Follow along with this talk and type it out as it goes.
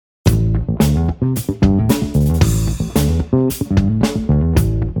I'm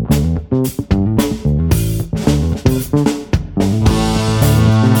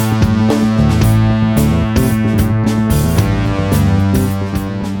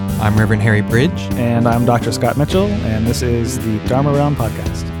Reverend Harry Bridge. And I'm Dr. Scott Mitchell, and this is the Dharma Realm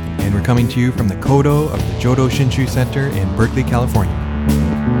Podcast. And we're coming to you from the Kodo of the Jodo Shinshu Center in Berkeley, California.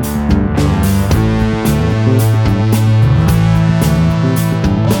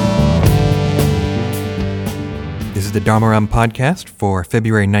 This is the Dharma Realm Podcast for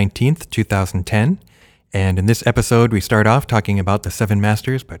February 19th, 2010. And in this episode, we start off talking about the Seven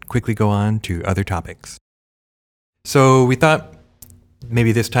Masters, but quickly go on to other topics. So we thought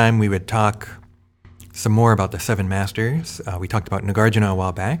maybe this time we would talk some more about the Seven Masters. We talked about Nagarjuna a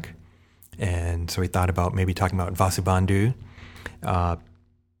while back, and so we thought about maybe talking about Vasubandhu. But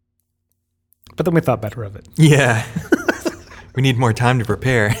then we thought better of it. Yeah. We need more time to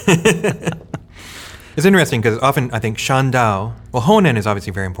prepare. It's interesting because often I think Shandao, well, Honen is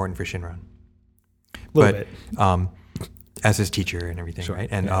obviously very important for Shinran. A little bit. As his teacher and everything, Sure, right?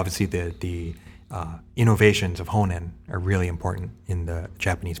 And yeah. obviously the innovations of Honen are really important in the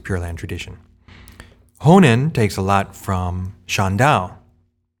Japanese Pure Land tradition. Honen takes a lot from Shandao,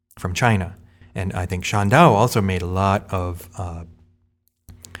 from China. And I think Shandao also made a lot of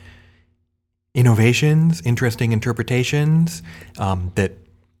innovations, interesting interpretations that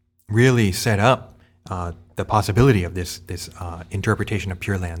really set up the possibility of this interpretation of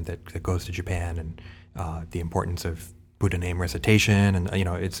Pure Land that goes to Japan, and the importance of Buddha name recitation, and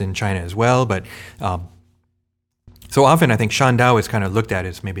it's in China as well. But so often I think Shandao is kind of looked at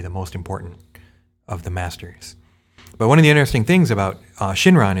as maybe the most important of the masters. But one of the interesting things about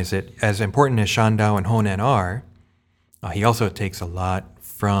Shinran is that as important as Shandao and Honen are, he also takes a lot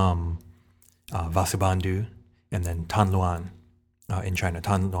from Vasubandhu and then Tanluan in China.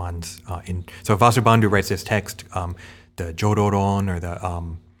 Tanluan's so Vasubandhu writes this text, the Jodoron, or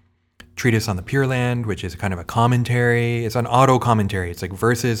the Treatise on the Pure Land, which is kind of a commentary. It's an auto-commentary. It's like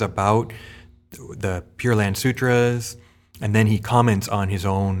verses about the Pure Land Sutras, and then he comments on his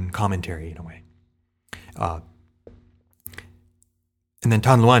own commentary in a way. And then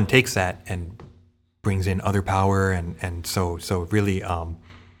Tanluan takes that and brings in other power, and so really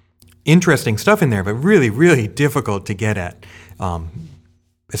interesting stuff in there, but really, really difficult to get at,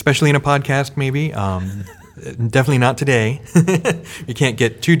 especially in a podcast maybe. Definitely not today. You can't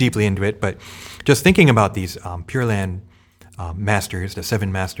get too deeply into it, but just thinking about these Pure Land masters, the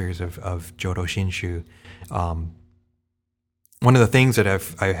seven masters of Jodo Shinshu, one of the things that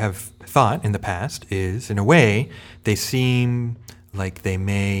I have thought in the past is, in a way, they seem like they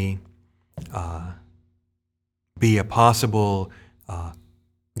may be a possible,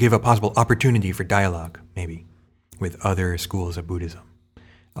 give a possible opportunity for dialogue, maybe, with other schools of Buddhism.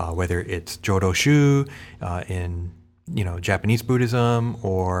 Whether it's Jodo Shu in Japanese Buddhism,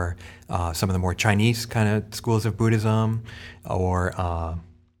 or some of the more Chinese kind of schools of Buddhism, or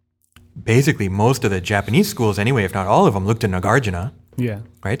basically most of the Japanese schools anyway, if not all of them, look to Nagarjuna. Yeah.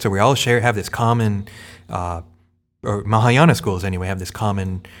 Right? So we all have this common, or Mahayana schools anyway, have this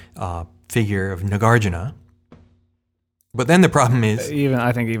common figure of Nagarjuna. But then the problem is,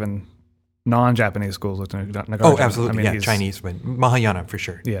 I think even non-Japanese schools look to Nagarjuna. Oh, absolutely, yeah, Chinese, but Mahayana for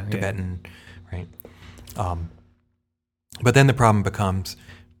sure, yeah, Tibetan, yeah. Right? But then the problem becomes,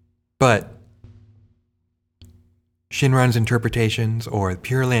 but Shinran's interpretations or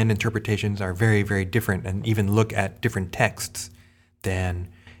Pure Land interpretations are very, very different, and even look at different texts than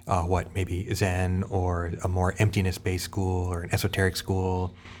maybe Zen or a more emptiness-based school or an esoteric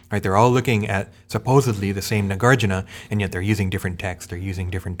school, right? They're all looking at supposedly the same Nagarjuna, and yet they're using different texts, they're using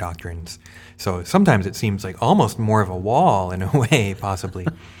different doctrines. So sometimes it seems like almost more of a wall in a way, possibly,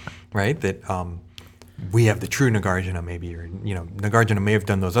 right? That we have the true Nagarjuna maybe, or, Nagarjuna may have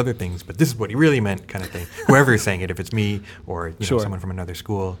done those other things, but this is what he really meant, kind of thing. Whoever is saying it, if it's me or Sure. someone from another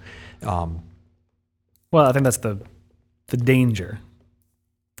school. Well, I think that's the danger.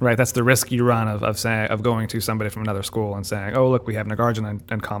 Right, that's the risk you run of going to somebody from another school and saying, "Oh, look, we have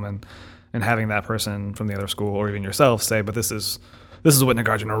Nagarjuna in common," and having that person from the other school, or even yourself, say, "But this is what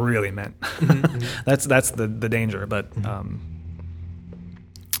Nagarjuna really meant." Mm-hmm. That's the danger. But I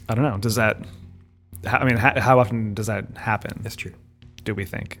don't know. Does that? How often does that happen? That's true. Do we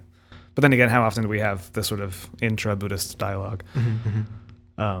think? But then again, how often do we have this sort of intra-Buddhist dialogue?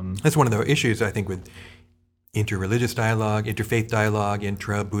 Mm-hmm. That's one of the issues, I think, with interreligious dialogue, interfaith dialogue,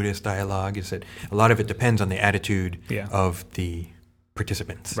 intra-Buddhist dialogue, is that a lot of it depends on the attitude of the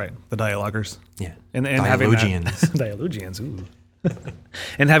participants. Right, the dialoguers. Yeah, and Dialogians. Dialogians, ooh.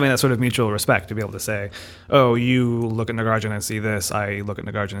 And having that sort of mutual respect to be able to say, oh, you look at Nagarjuna and see this, I look at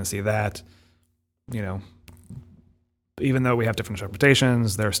Nagarjuna and see that. even though we have different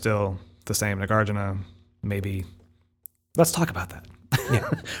interpretations, they're still the same Nagarjuna. Maybe let's talk about that. Yeah.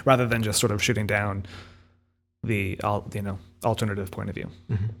 Rather than just sort of shooting down the alternative point of view.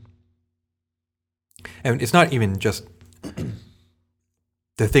 Mm-hmm. And it's not even just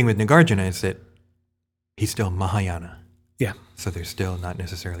the thing with Nagarjuna is that he's still Mahayana. Yeah. So there's still not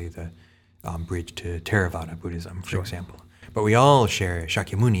necessarily the bridge to Theravada Buddhism, for Sure. example. But we all share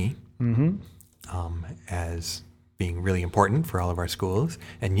Shakyamuni Mm-hmm. as being really important for all of our schools,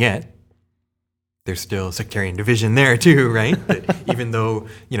 and yet there's still sectarian division there too, right? That even though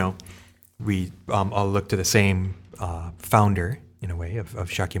we all look to the same founder in a way of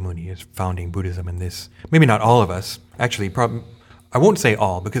Shakyamuni as founding Buddhism, and this maybe not all of us actually. I won't say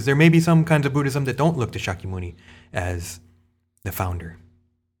all, because there may be some kinds of Buddhism that don't look to Shakyamuni as the founder,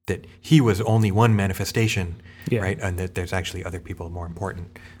 that he was only one manifestation, Yeah. right? And that there's actually other people more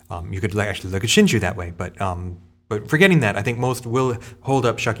important. You could actually look at Shinshu that way, but forgetting that, I think most will hold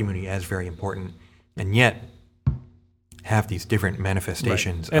up Shakyamuni as very important, and yet have these different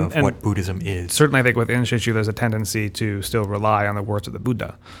manifestations Right. of And what Buddhism is. Certainly, I think within Shinshu, there's a tendency to still rely on the words of the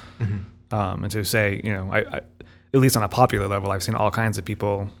Buddha, Mm-hmm. and to say, I at least on a popular level, I've seen all kinds of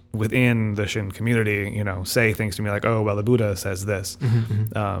people within the Shin community, say things to me like, "Oh, well, the Buddha says this,"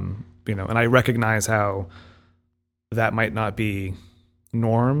 Mm-hmm. and I recognize how that might not be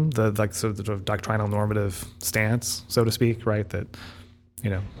norm, the sort of doctrinal normative stance, so to speak, right? That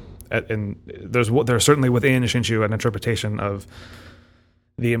and there's certainly within Shinshu an interpretation of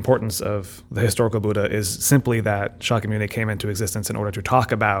the importance of the historical Buddha is simply that Shakyamuni came into existence in order to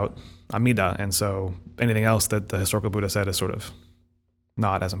talk about Amida, and so anything else that the historical Buddha said is sort of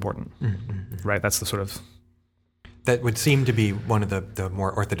not as important, right? That's the sort of That would seem to be one of the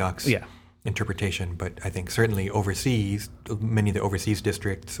more orthodox yeah. interpretation, but I think certainly overseas, many of the overseas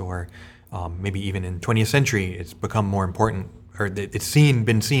districts, or maybe even in 20th century, it's become more important, or it's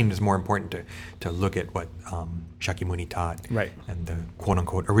been seen as more important to look at what Shakyamuni taught, Right. and the quote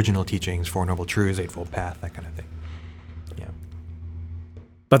unquote original teachings, Four Noble Truths, Eightfold Path, that kind of thing. Yeah,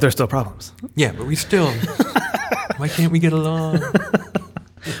 But there's still problems. yeah, but we still. Why can't we get along?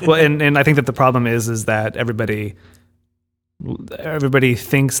 Well, and I think that the problem is that everybody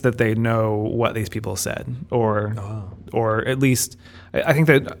thinks that they know what these people said, or at least I think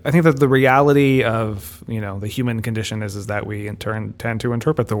that the reality of the human condition is that we in turn tend to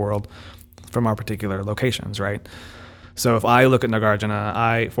interpret the world from our particular locations, right? So if I look at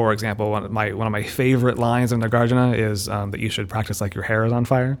Nagarjuna, for example, one of my favorite lines of Nagarjuna is that you should practice like your hair is on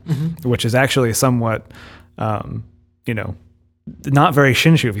fire, which is actually somewhat, not very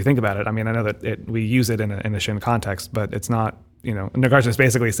Shinshu if you think about it. I mean, I know that we use it in a Shin context, but it's not. Nagarjuna is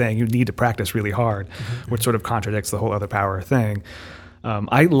basically saying you need to practice really hard, which sort of contradicts the whole other power thing.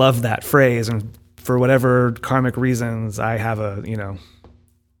 I love that phrase, and for whatever karmic reasons, I have an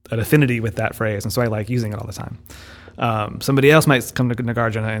affinity with that phrase, and so I like using it all the time. Somebody else might come to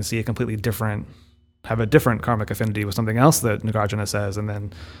Nagarjuna and see have a different karmic affinity with something else that Nagarjuna says, and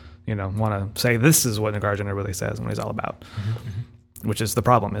then want to say this is what Nagarjuna really says and what he's all about, which is the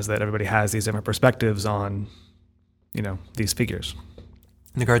problem, is that everybody has these different perspectives on these figures.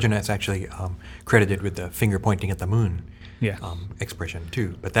 Nagarjuna is actually credited with the finger pointing at the moon Yeah. Expression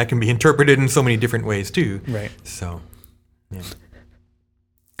too, but that can be interpreted in so many different ways too. Right. So, yeah.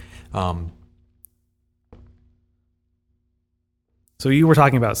 So you were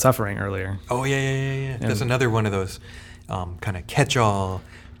talking about suffering earlier. Oh yeah. That's another one of those kind of catch-all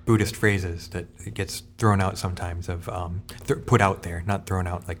Buddhist phrases that gets thrown out sometimes. Put out there, not thrown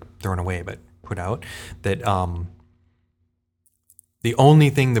out like thrown away, but put out. That the only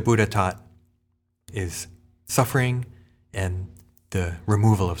thing the Buddha taught is suffering and the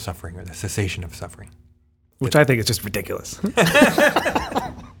removal of suffering, or the cessation of suffering. Which I think is just ridiculous.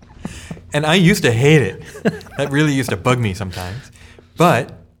 And I used to hate it. That really used to bug me sometimes.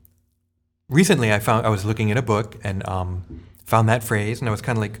 But recently I was looking at a book and found that phrase, and I was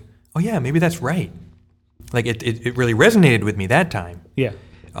kind of like, oh yeah, maybe that's right. Like it really resonated with me that time. Yeah.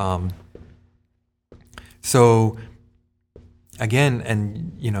 So again,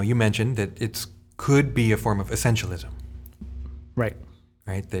 and you mentioned that it could be a form of essentialism. Right.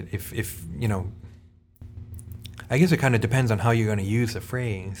 Right? That if I guess it kind of depends on how you're going to use the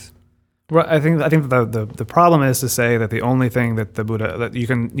phrase. Well, I think the problem is to say that the only thing that the Buddha, that you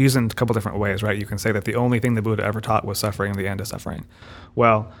can use in a couple different ways, right? You can say that the only thing the Buddha ever taught was suffering, the end of suffering.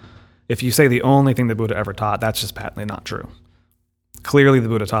 Well, if you say the only thing the Buddha ever taught, that's just patently not true. Clearly, the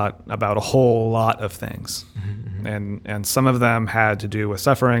Buddha taught about a whole lot of things, and some of them had to do with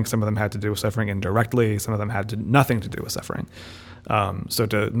suffering. Some of them had to do with suffering indirectly. Some of them had nothing to do with suffering. So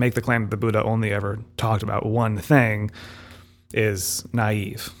to make the claim that the Buddha only ever talked about one thing is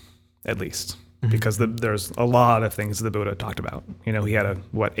naive, at least, because there's a lot of things the Buddha talked about. You know, he had a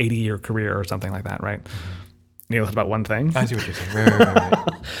 80-year career or something like that, right? Neil, it's about one thing. I see what you're saying. Right.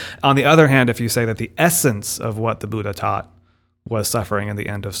 On the other hand, if you say that the essence of what the Buddha taught was suffering and the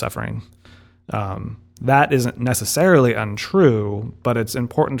end of suffering, that isn't necessarily untrue, but it's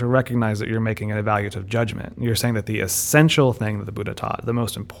important to recognize that you're making an evaluative judgment. You're saying that the essential thing that the Buddha taught, the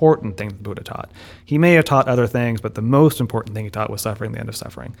most important thing that the Buddha taught, he may have taught other things, but the most important thing he taught was suffering, the end of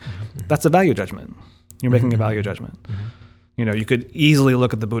suffering. That's a value judgment. You're making a value judgment. You know, you could easily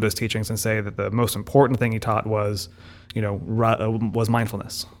look at the Buddha's teachings and say that the most important thing he taught was, was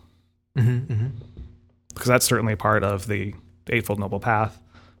mindfulness. Because that's certainly part of the Eightfold Noble Path.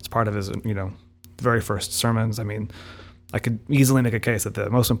 It's part of his, very first sermons. I mean, I could easily make a case that the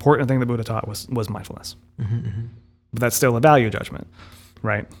most important thing the Buddha taught was mindfulness. But that's still a value judgment,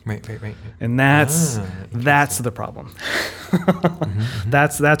 right? Right. And that's the problem.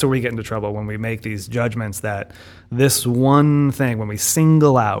 That's where we get into trouble when we make these judgments that this one thing, when we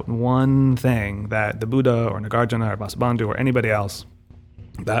single out one thing that the Buddha or Nagarjuna or Vasubandhu or anybody else,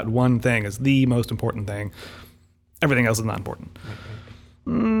 that one thing is the most important thing. Everything else is not important.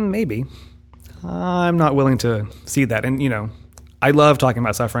 Maybe. I'm not willing to see that. And, I love talking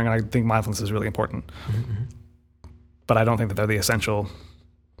about suffering, and I think mindfulness is really important. But I don't think that they're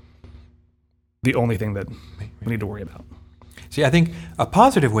the only thing that we need to worry about. See, I think a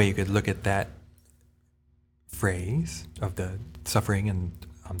positive way you could look at that phrase of the suffering and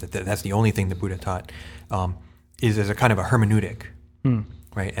that's the only thing the Buddha taught is as a kind of a hermeneutic,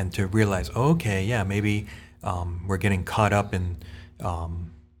 right? And to realize, maybe we're getting caught up in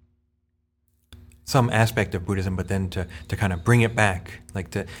some aspect of Buddhism, but then to kind of bring it back,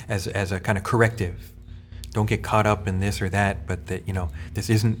 like as a kind of corrective. Don't get caught up in this or that, but that, this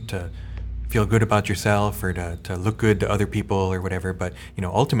isn't to feel good about yourself or to look good to other people or whatever, but,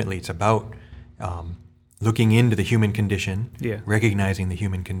 ultimately it's about looking into the human condition, recognizing the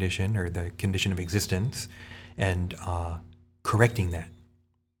human condition or the condition of existence, and correcting that.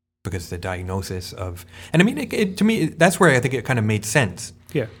 Because the diagnosis of, and I mean, to me, that's where I think it kind of made sense.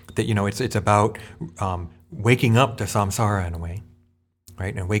 Yeah. That, it's about waking up to samsara in a way,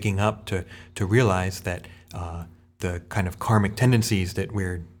 right? And waking up to realize that the kind of karmic tendencies that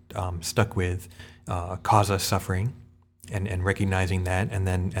we're stuck with cause us suffering, and recognizing that, and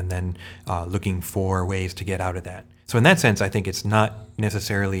then looking for ways to get out of that. So in that sense, I think it's not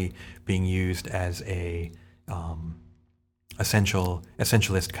necessarily being used as a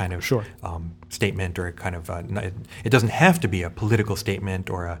essentialist kind of statement, or a kind of it doesn't have to be a political statement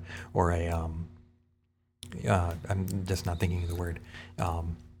or a I'm just not thinking of the word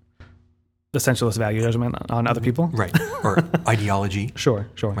essentialist value judgment on other people, right? Or ideology, sure,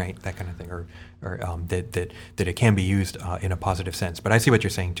 right? That kind of thing, or that it can be used in a positive sense. But I see what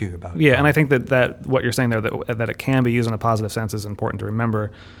you're saying too about and I think that what you're saying there, that it can be used in a positive sense, is important to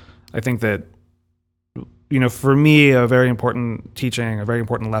remember. I think that, for me, a very important teaching, a very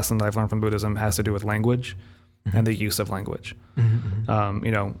important lesson that I've learned from Buddhism has to do with language and the use of language.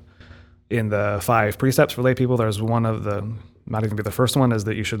 In the 5 precepts for lay people, there's one of the, might even be the first one, is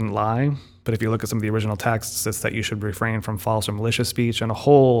that you shouldn't lie. But if you look at some of the original texts, it's that you should refrain from false or malicious speech, and a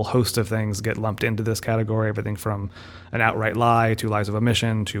whole host of things get lumped into this category, everything from an outright lie to lies of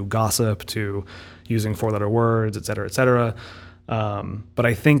omission to gossip to using 4-letter words, et cetera, et cetera. But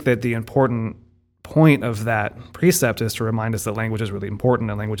I think that the important point of that precept is to remind us that language is really important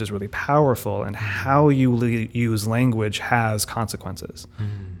and language is really powerful, and how you use language has consequences,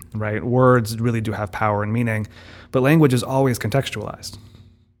 right? Words really do have power and meaning, but language is always contextualized.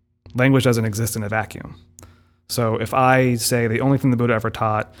 Language doesn't exist in a vacuum. So if I say the only thing the Buddha ever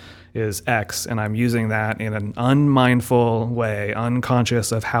taught is X, and I'm using that in an unmindful way,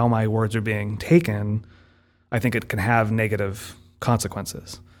 unconscious of how my words are being taken, I think it can have negative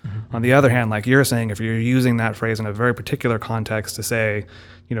consequences. On the other hand, like you're saying, if you're using that phrase in a very particular context to say,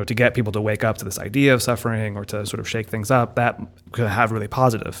 to get people to wake up to this idea of suffering or to sort of shake things up, that could have really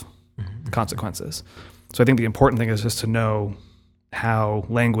positive consequences. So I think the important thing is just to know how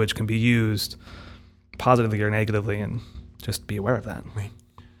language can be used positively or negatively, and just be aware of that. Right.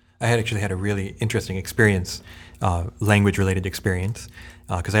 I actually had a really interesting experience, language-related experience,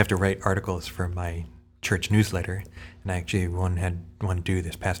 because I have to write articles for my church newsletter, and I actually had one due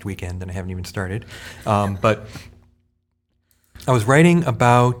this past weekend, and I haven't even started. But I was writing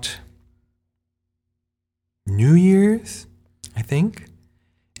about New Year's, I think,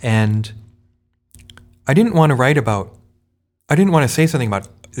 and I didn't want to say something about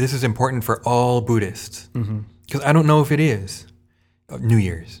this is important for all Buddhists, because I don't know if it is. New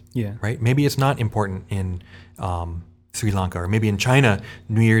Year's. Yeah. Right? Maybe it's not important in Sri Lanka, or maybe in China,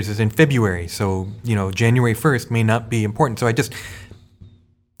 New Year's is in February. So, January 1st may not be important. So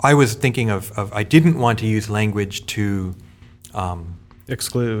I was thinking of I didn't want to use language to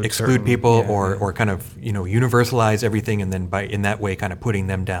exclude certain people, yeah, or kind of universalize everything, and then in that way kind of putting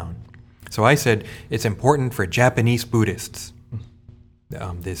them down. So I said it's important for Japanese Buddhists,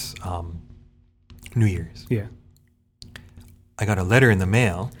 this New Year's. Yeah. I got a letter in the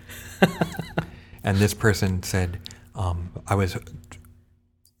mail, and this person said, I was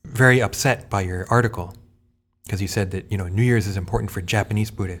very upset by your article because you said that New Year's is important for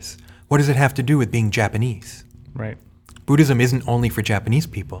Japanese Buddhists. What does it have to do with being Japanese? Right. Buddhism isn't only for Japanese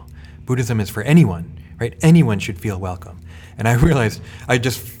people. Buddhism is for anyone, right? Anyone should feel welcome. And I realized I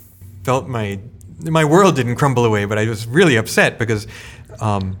just felt my world didn't crumble away, but I was really upset because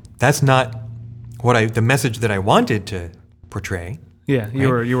that's not the message that I wanted to portray. Yeah,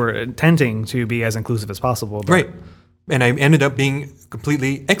 you were intending to be as inclusive as possible. But Right. And I ended up being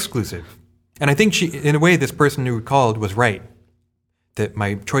completely exclusive. And I think in a way, this person who called was right, that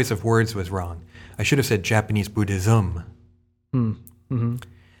my choice of words was wrong. I should have said Japanese Buddhism.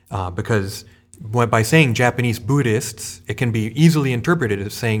 Because by saying Japanese Buddhists, it can be easily interpreted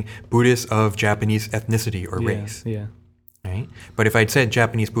as saying Buddhists of Japanese ethnicity or race. Yeah. Right? But if I'd said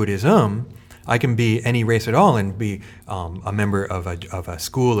Japanese Buddhism, I can be any race at all and be a member of a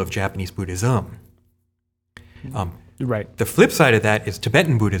school of Japanese Buddhism. Right. The flip side of that is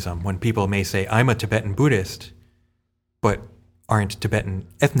Tibetan Buddhism, when people may say, I'm a Tibetan Buddhist, but aren't Tibetan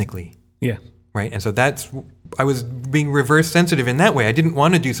ethnically. Yeah. Right? And so I was being reverse sensitive in that way. I didn't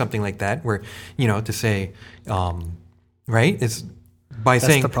want to do something like that where, to say, right? It's by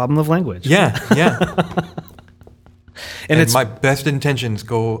saying. That's the problem of language. Yeah. and my best intentions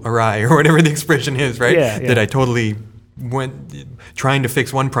go awry, or whatever the expression is, right? Yeah. That I totally went trying to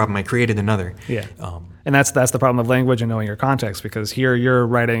fix one problem, I created another. Yeah. And that's the problem of language and knowing your context, because here you're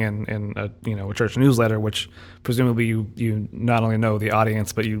writing in a church newsletter, which presumably you not only know the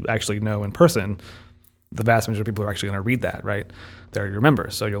audience, but you actually know in person the vast majority of people who are actually going to read that, right? They're your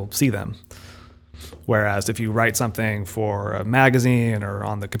members, so you'll see them. Whereas if you write something for a magazine or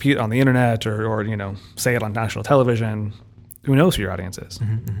on the computer, on the internet, or say it on national television, who knows who your audience is?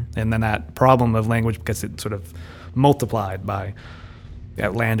 Mm-hmm. And then that problem of language gets it sort of multiplied by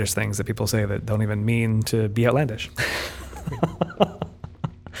outlandish things that people say that don't even mean to be outlandish.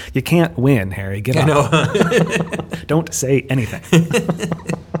 You can't win, Harry. Get up. Don't say anything.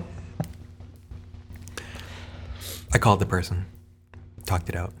 I called the person, talked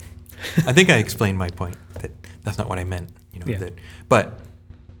it out. I think I explained my point, that that's not what I meant. But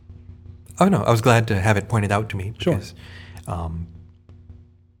I was glad to have it pointed out to me. Because, sure.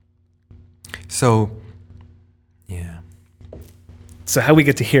 So, yeah. So how we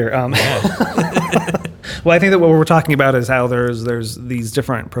get to here? Well, I think that what we're talking about is how there's these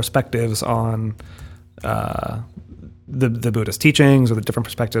different perspectives on the Buddhist teachings, or the different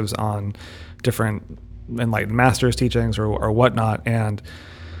perspectives on different enlightened masters' teachings, or whatnot, and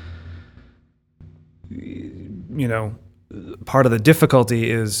part of the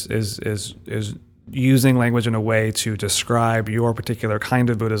difficulty is using language in a way to describe your particular kind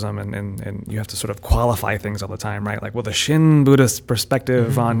of Buddhism, and you have to sort of qualify things all the time, right? Like, well, the Shin Buddhist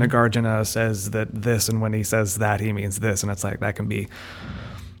perspective on Nagarjuna says that this, and when he says that, he means this, and it's like that can be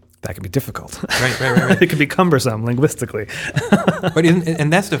difficult. Right. It can be cumbersome linguistically. But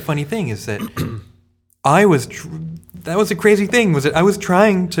and that's the funny thing, is that that was a crazy thing, was that I was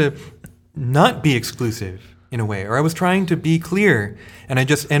trying to not be exclusive in a way, or I was trying to be clear, and I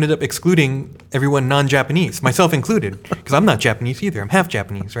just ended up excluding everyone non-Japanese, myself included, because I'm not Japanese either. I'm half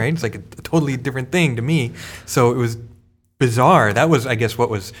Japanese, right? It's like a totally different thing to me. So it was bizarre. That was, I guess, what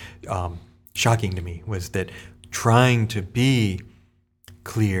was shocking to me, was that trying to be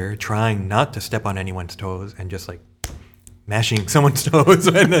clear, trying not to step on anyone's toes, and just like mashing someone's toes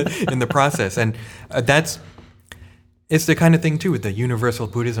in the process. And it's the kind of thing, too, with the universal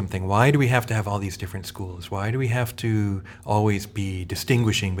Buddhism thing. Why do we have to have all these different schools? Why do we have to always be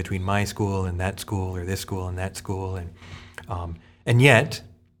distinguishing between my school and that school, or this school and that school? And yet,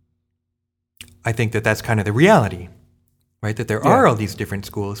 I think that that's kind of the reality, right? That there are all these different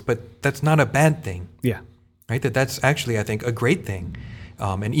schools, but that's not a bad thing. Yeah. Right? That's actually, I think, a great thing.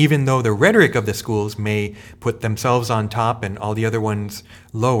 And even though the rhetoric of the schools may put themselves on top and all the other ones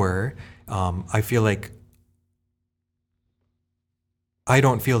lower, I feel like I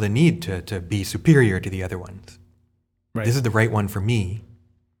don't feel the need to be superior to the other ones. Right. This is the right one for me.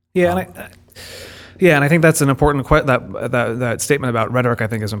 Yeah, and I think that's an important that statement about rhetoric, I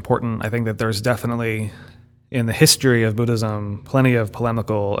think, is important. I think that there's definitely in the history of Buddhism, plenty of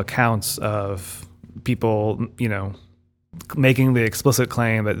polemical accounts of people, making the explicit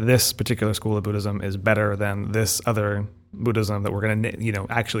claim that this particular school of Buddhism is better than this other Buddhism that we're going to,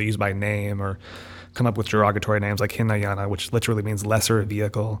 actually use by name or come up with derogatory names like Hinayana, which literally means lesser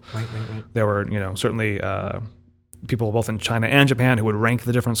vehicle. Right. There were, certainly people both in China and Japan who would rank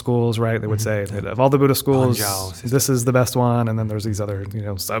the different schools, right? They would say that of all the Buddhist schools, this is the best one, and then there's these other,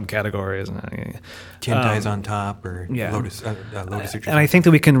 subcategories. Tiantai's on top, or Lotus Sutra. And I think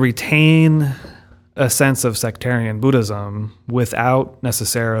that we can retain a sense of sectarian Buddhism without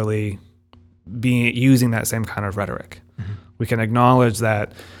necessarily using that same kind of rhetoric. Mm-hmm. We can acknowledge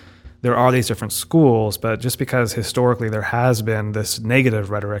that there are these different schools, but just because historically there has been this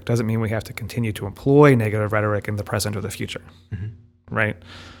negative rhetoric doesn't mean we have to continue to employ negative rhetoric in the present or the future, right?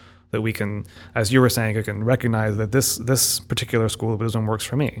 That we can, as you were saying, you can recognize that this particular school of Buddhism works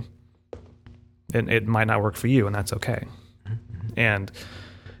for me. It might not work for you, and that's okay. And,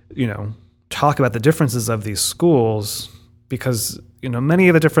 talk about the differences of these schools because, many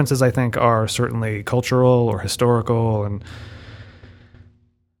of the differences I think are certainly cultural or historical, and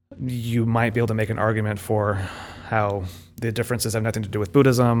you might be able to make an argument for how the differences have nothing to do with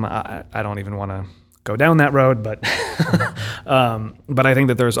Buddhism. I don't even want to go down that road, but but I think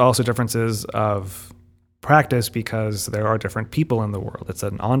that there's also differences of practice because there are different people in the world. It's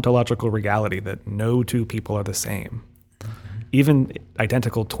an ontological reality that no two people are the same. Even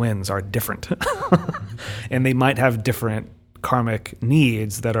identical twins are different. And they might have different karmic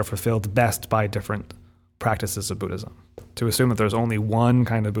needs that are fulfilled best by different practices of Buddhism. To assume that there's only one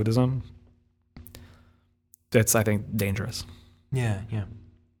kind of Buddhism, that's, I think, dangerous. Yeah.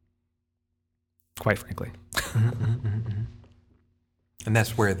 Quite frankly. And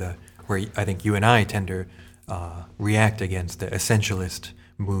that's where I think you and I tend to react against the essentialist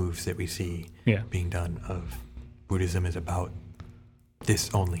moves that we see being done of Buddhism is about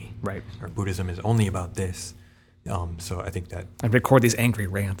this only. Right. Or Buddhism is only about this. So I think that... I record these angry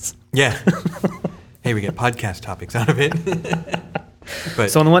rants. Yeah. Hey, we get podcast topics out of it.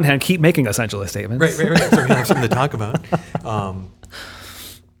 But so on the one hand, keep making essentialist statements. Right. So we have something to talk about.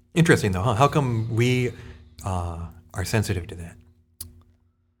 Interesting, though, huh? How come we are sensitive to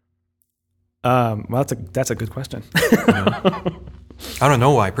that? Well, that's a good question. I don't know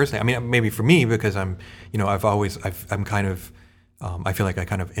why personally. I mean, maybe for me because I'm kind of I feel like I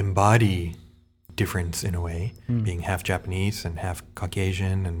kind of embody difference in a way, being half Japanese and half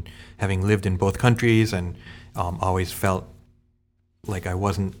Caucasian, and having lived in both countries, and always felt like I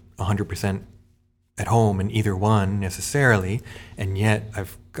wasn't 100% at home in either one necessarily, and yet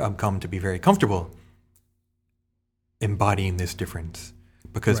I've come to be very comfortable embodying this difference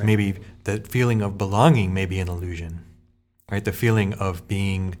because maybe the feeling of belonging may be an illusion, right? The feeling of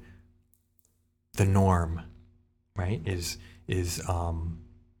being the norm, right, is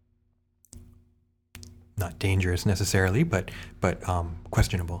not dangerous necessarily, but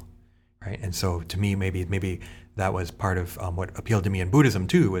questionable, right? And so to me, maybe that was part of what appealed to me in Buddhism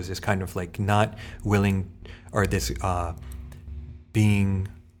too, was this kind of like not willing, or this being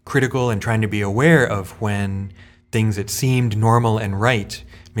critical and trying to be aware of when things that seemed normal and right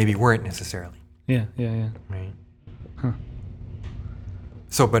maybe weren't necessarily. Yeah. Right. Huh.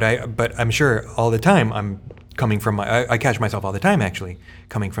 So, but I'm sure all the time I'm coming from I catch myself all the time actually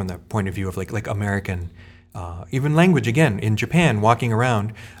coming from the point of view of like American, even language again. In Japan, walking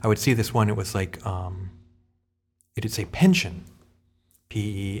around, I would see this one. It was like it'd say pension,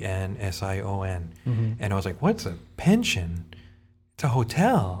 pension, and I was like, what's a pension? It's a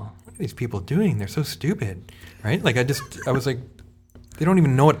hotel. What are these people doing? They're so stupid, right? Like I was like, they don't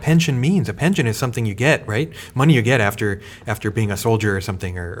even know what pension means. A pension is something you get, right? Money you get after being a soldier or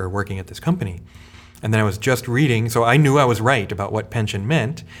something, or working at this company. And then I was just reading, so I knew I was right about what pension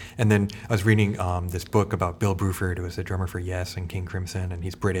meant. And then I was reading this book about Bill Bruford, who was the drummer for Yes and King Crimson, and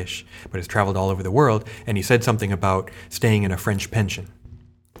he's British, but has traveled all over the world. And he said something about staying in a French pension.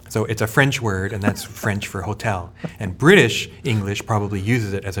 So it's a French word, and that's French for hotel. And British English probably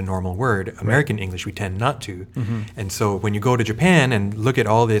uses it as a normal word. American English, we tend not to. And so when you go to Japan and look at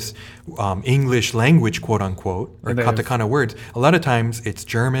all this English language, quote unquote, or katakana words, a lot of times it's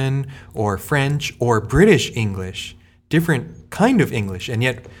German or French or British English, different kind of English. And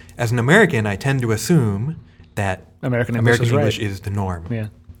yet, as an American, I tend to assume that American English is the norm. Yeah.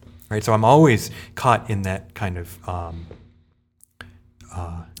 Right. So I'm always caught in that kind of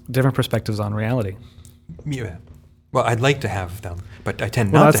different perspectives on reality. Yeah. Well, I'd like to have them, but I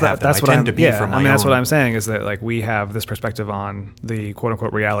tend not to have them. I tend to be from my own. That's what I'm saying is that like we have this perspective on the quote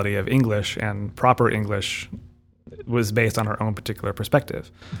unquote reality of English, and proper English was based on our own particular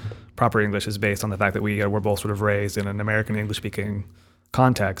perspective. Proper English is based on the fact that we're both sort of raised in an American English-speaking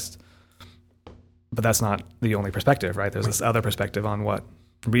context, but that's not the only perspective, right? There's this other perspective on what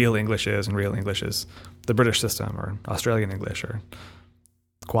real English is, and real English is the British system or Australian English or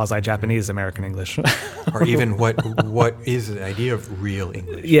quasi-Japanese American English. Or even what is the idea of real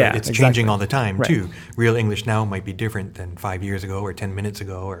English? Yeah, right? It's exactly. changing all the time, Right. too. Real English now might be different than 5 years ago or 10 minutes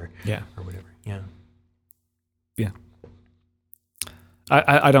ago or whatever. Yeah. Yeah.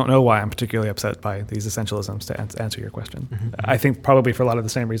 I don't know why I'm particularly upset by these essentialisms, to answer your question. I think probably for a lot of the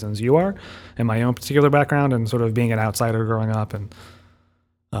same reasons you are, in my own particular background and sort of being an outsider growing up and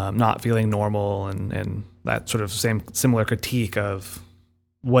not feeling normal and that sort of similar critique of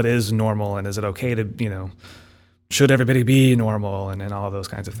what is normal and is it okay to, should everybody be normal and all of those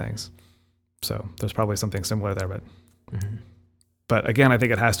kinds of things. So there's probably something similar there, but again, I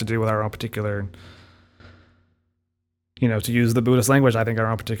think it has to do with our own particular, to use the Buddhist language, I think our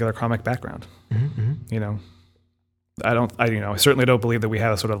own particular karmic background. I certainly don't believe that we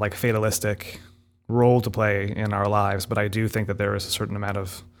have a sort of like fatalistic role to play in our lives, but I do think that there is a certain amount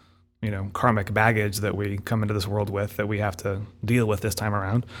of, karmic baggage that we come into this world with that we have to deal with this time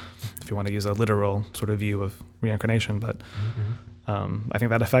around, if you want to use a literal sort of view of reincarnation. But I think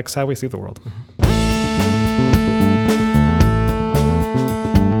that affects how we see the world.